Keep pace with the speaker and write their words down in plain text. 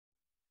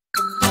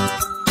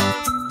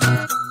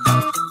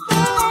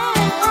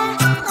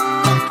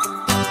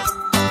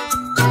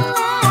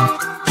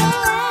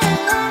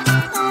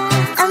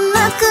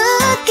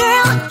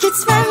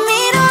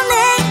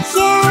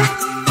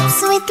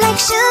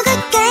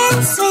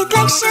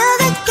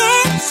sugar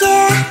cane,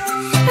 yeah.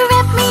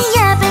 Wrap me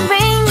up and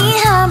bring me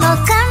home.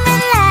 I'll come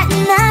and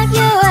lighten up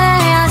your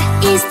world.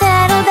 Is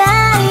that all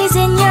that is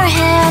in your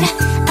head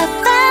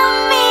about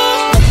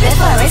me? But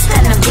before it's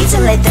gonna be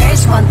too late,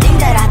 there's one thing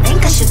that I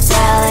think I should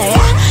tell her,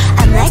 yeah.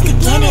 I'm like a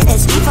candy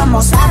that's deep from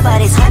most high, but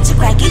it's hard to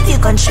crack if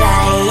you gon' try,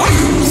 yeah.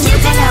 You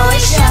can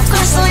always shove,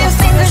 cross all your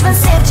fingers when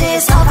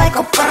safety is off, I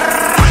go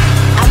brrrr.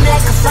 I'm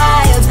like a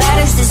fire,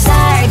 battles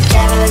desire,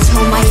 devil is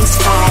whom I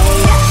inspire,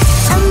 yeah.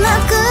 I'm a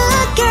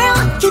good girl,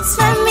 it's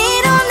my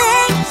middle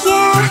name,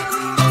 yeah.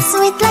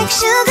 Sweet like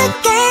sugar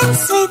cane,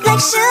 sweet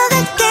like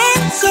sugar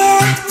cane,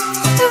 yeah.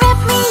 Wrap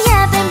me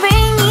up and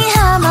bring me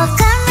home, I'll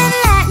come and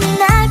lighten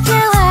up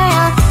your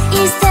world.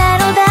 Is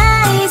that all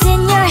that is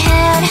in your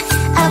head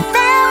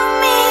about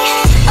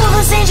me? Oh,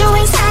 those angel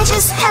wings, I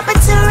just happen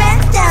to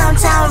rent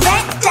downtown,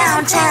 rent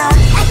downtown.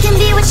 I can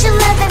be what you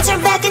love and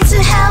turn back into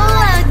hell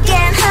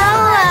again,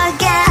 hell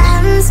again.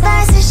 I'm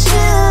spicy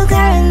sugar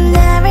and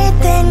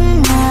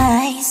everything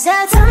nice. So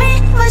tell me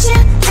what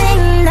you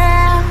think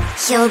now,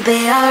 you'll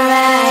be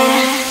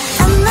alright.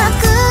 I'm a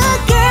good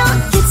girl,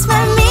 it's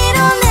my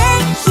middle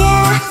name,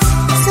 yeah.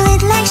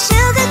 Sweet like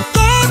sugar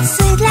cane,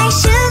 sweet like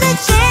sugar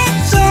cane,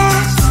 yeah.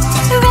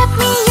 Wrap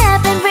me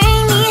up and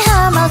bring me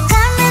home, I'll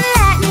come and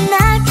lighten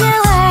up your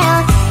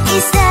world.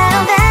 Is that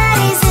all that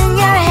is in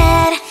your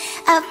head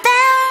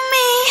about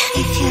me?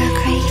 If you're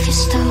great, if you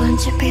still want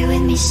to be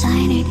with me,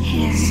 sign it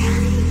here.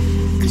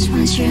 Cause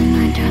once you're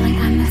mine, darling,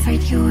 I'm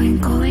afraid you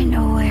ain't going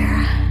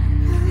nowhere.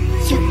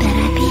 You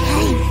better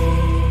behave,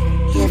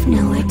 you have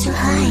nowhere to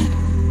hide.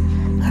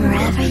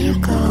 Wherever you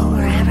go,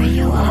 wherever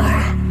you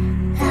are,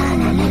 la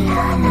la la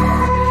la la,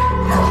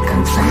 I'll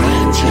come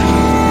find you.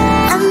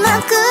 I'm a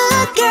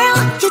good girl,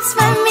 it's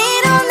my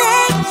middle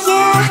name,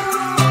 yeah.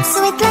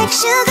 Sweet like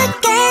sugar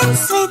cane,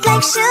 sweet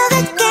like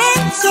sugar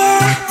cane,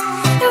 yeah.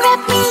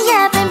 Wrap me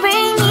up and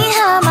bring me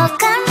home, I'll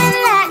come and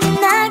lighten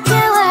up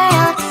your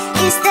world.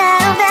 Is that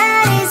all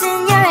that is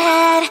in your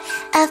head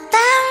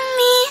about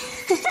me?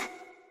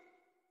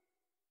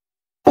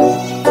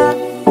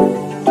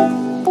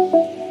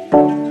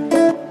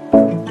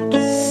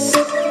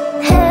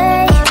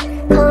 Hey,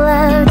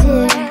 hello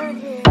dear.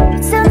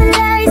 Something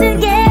rising,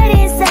 get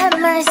inside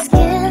my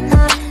skin.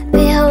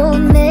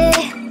 Behold me,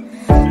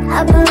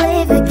 I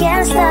believe we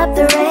can't stop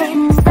the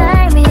rain.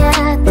 Start me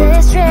at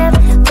this trip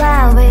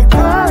while we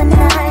go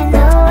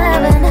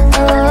 9/11.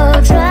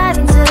 Oh,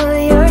 driving to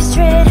your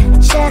street.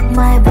 Check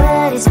my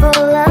body's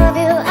full of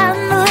you,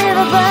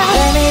 unbelievable.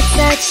 Let me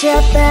touch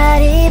your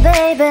body,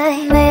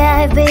 baby. May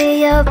I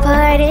be your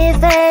party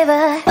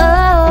favor?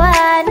 Oh,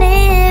 I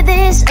need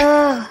this.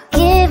 Oh,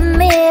 give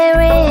me a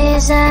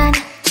reason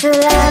to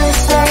let me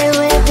stay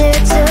with you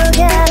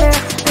together.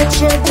 Put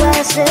your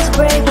glasses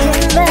breaking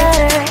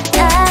better.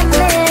 I'm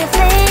in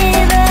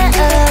fever.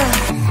 Oh,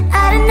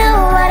 I don't know,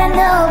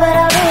 but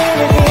I'll be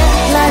with you.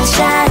 Blood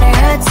shine or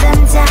hurt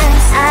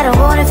sometimes. I don't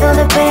wanna feel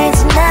the pain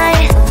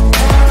tonight.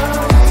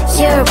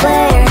 You're a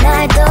player and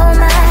I don't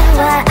mind.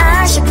 Why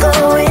I should go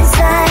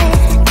inside.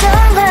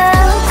 Don't go.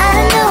 I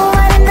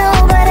don't know,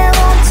 but I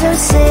want to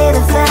see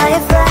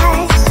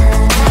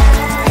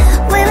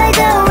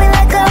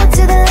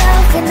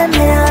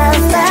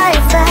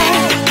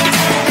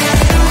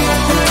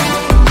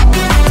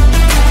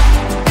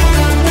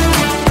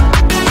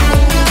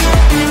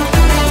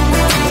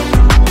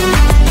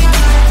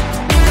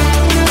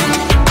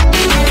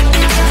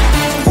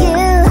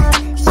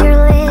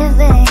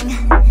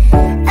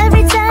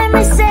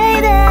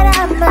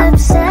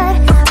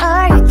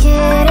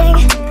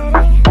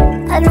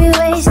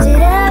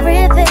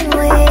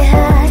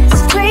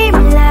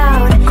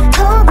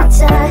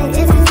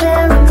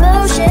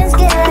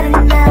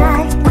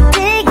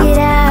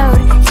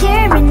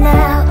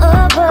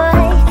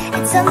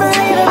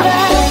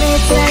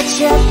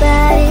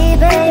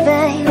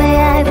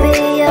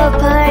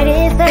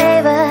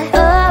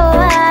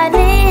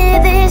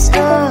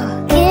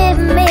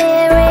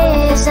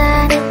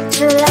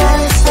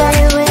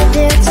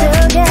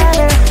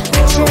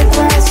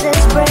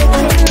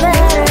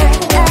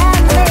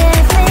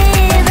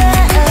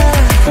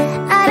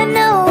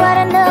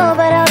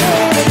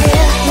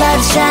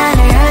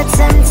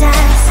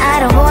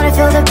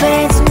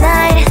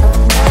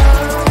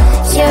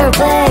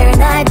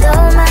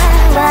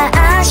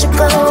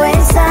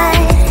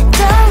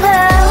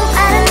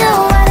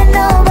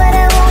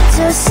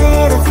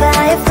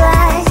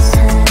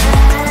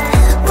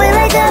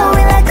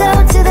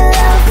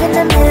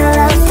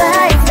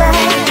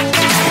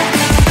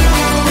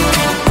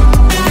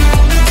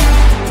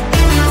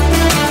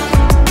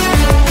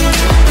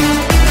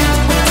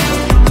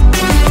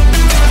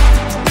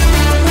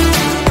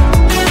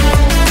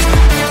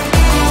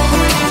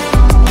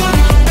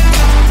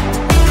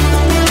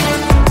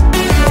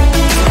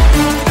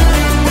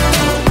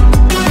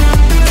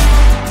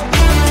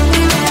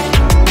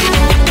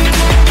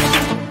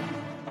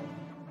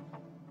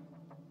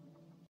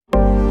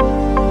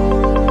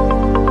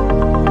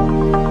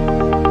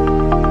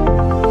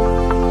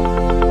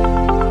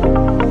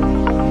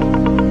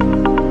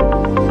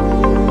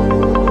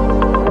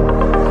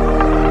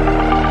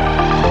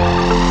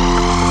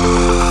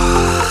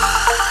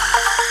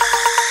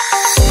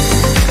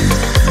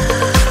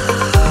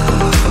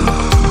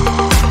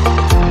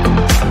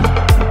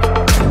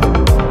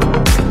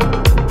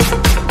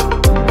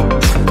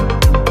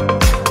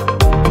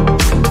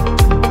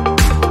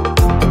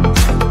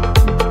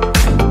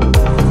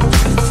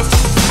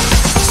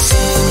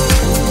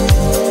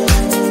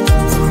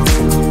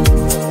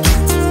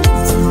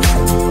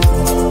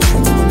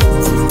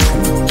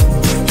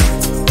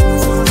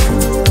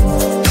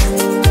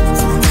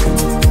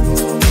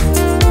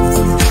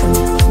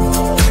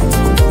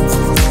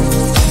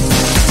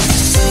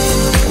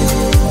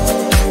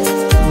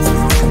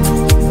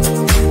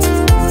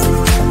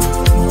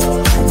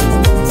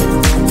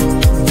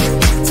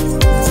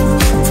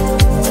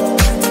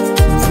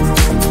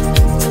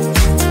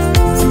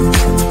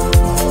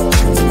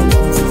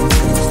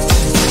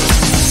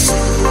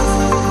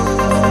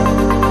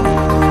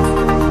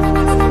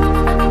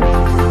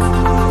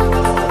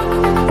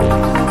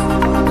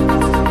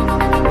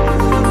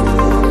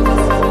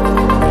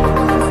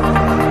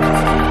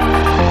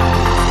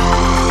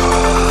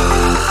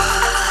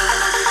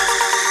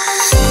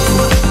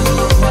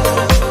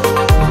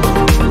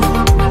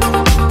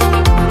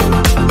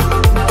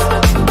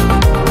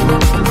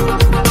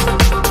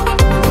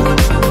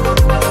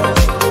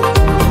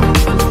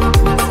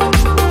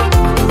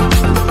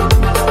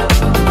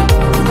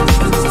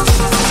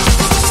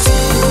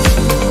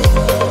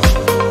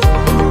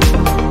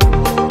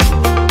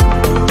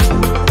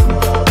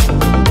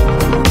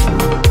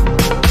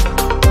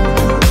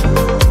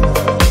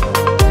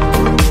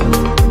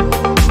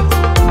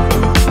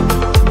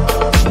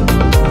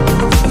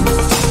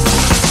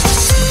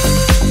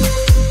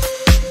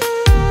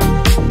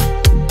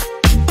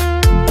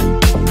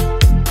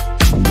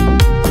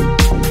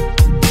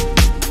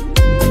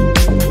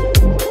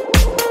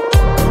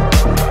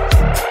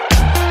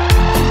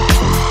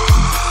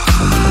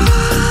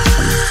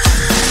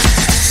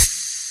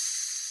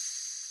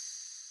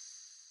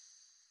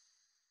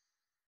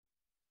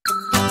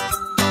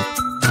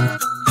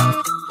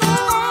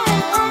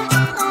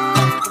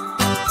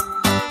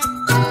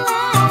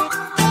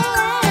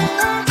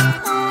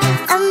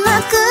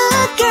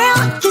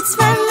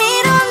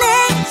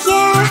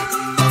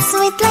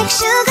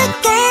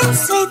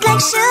like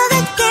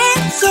sugar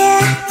cane,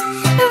 yeah.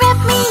 Wrap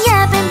me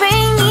up and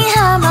bring me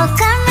home. I'll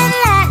come and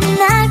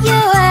lighten up your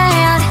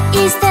world.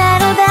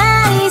 Instead of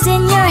that is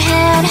in your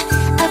head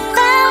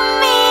about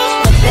me.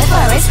 But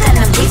before it's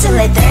gonna be too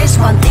late, there's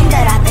one thing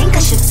that I think I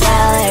should tell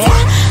her,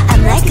 yeah.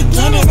 I'm like a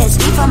candy that's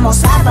deep from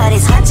outside, but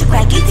it's hard to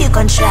crack if you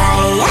can try,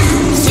 yeah.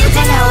 You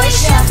can always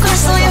shove,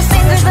 cross all your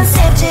fingers, but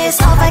safety is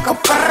off, I go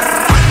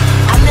brrrr.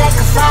 I'm like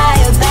a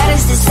fire,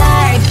 battles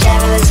desire,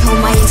 devil is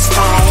whom I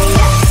inspire,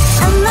 yeah.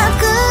 I'm a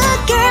good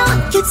girl,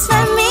 it's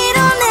my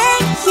middle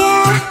name,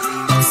 yeah.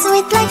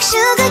 Sweet like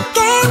sugar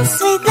cane,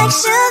 sweet like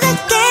sugar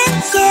cane,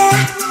 yeah.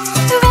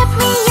 Wrap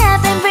me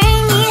up and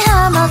bring me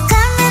home, I'll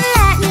come and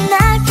lighten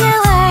up your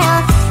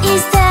world.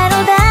 Instead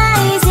of that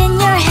is in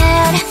your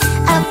head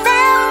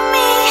about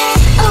me.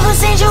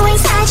 Overstand your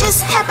wings, I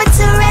just happen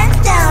to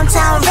rent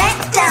downtown,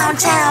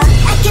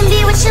 I can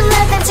be what you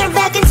love and turn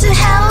back into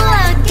hell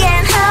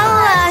again,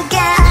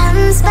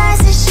 I'm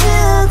spicy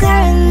sugar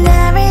and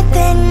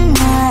everything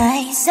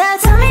nice. So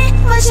tell me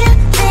what you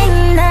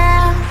think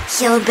now,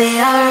 you'll be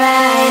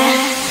alright.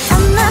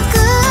 I'm a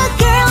good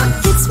girl,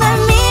 it's my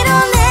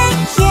middle name,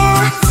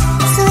 yeah.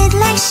 Sweet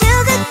like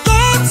sugar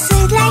cane,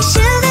 sweet like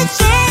sugar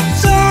cane,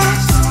 yeah.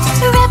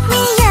 Wrap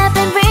me up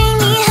and bring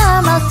me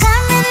home, I'll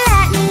come and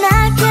lighten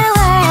up your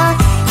world.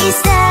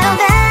 Instead of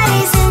that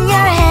is in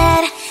your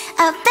head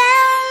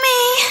about me.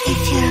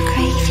 If you're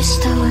great, if you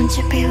still want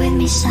to be with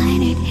me,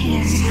 sign it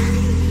here.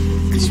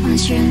 Cause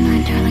once you're in my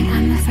darling,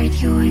 I'm afraid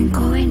you ain't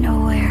going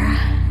nowhere.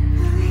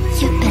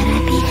 You better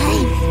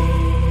behave,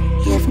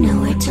 you have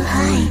nowhere to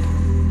hide.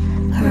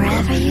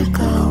 Wherever you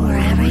go,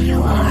 wherever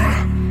you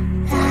are,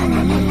 la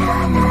la la la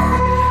la,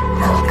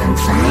 I'll come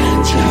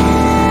find you.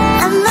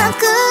 I'm a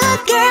good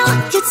girl,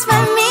 it's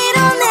my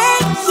middle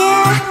name,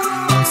 yeah.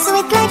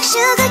 Sweet like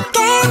sugar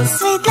cane,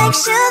 sweet like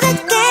sugar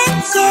cane,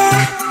 yeah.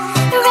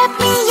 Wrap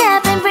me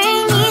up and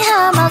bring me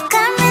home, I'll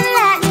come and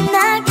lighten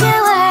up your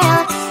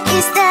world.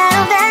 Instead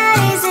of that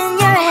is in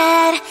your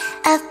head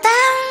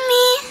about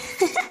me.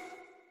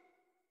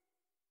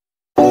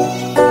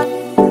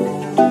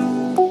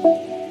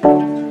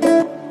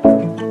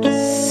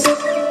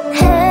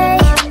 Hey,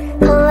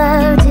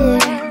 hello dear.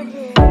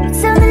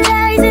 Something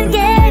that isn't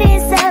getting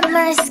inside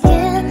my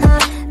skin.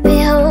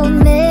 Behold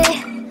me,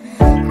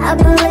 I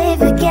believe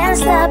we can't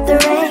stop the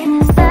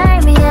rain.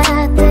 Find me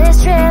at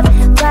this trip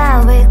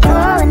while we're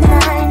going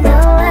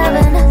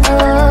 9/11.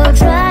 Oh,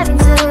 driving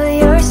to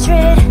your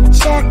street.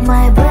 Check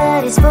my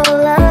body's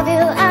full of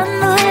you,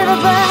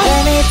 unbelievable.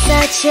 Let me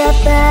touch your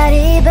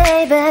body,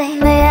 baby.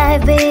 May I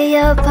be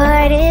your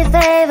party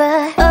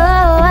favor?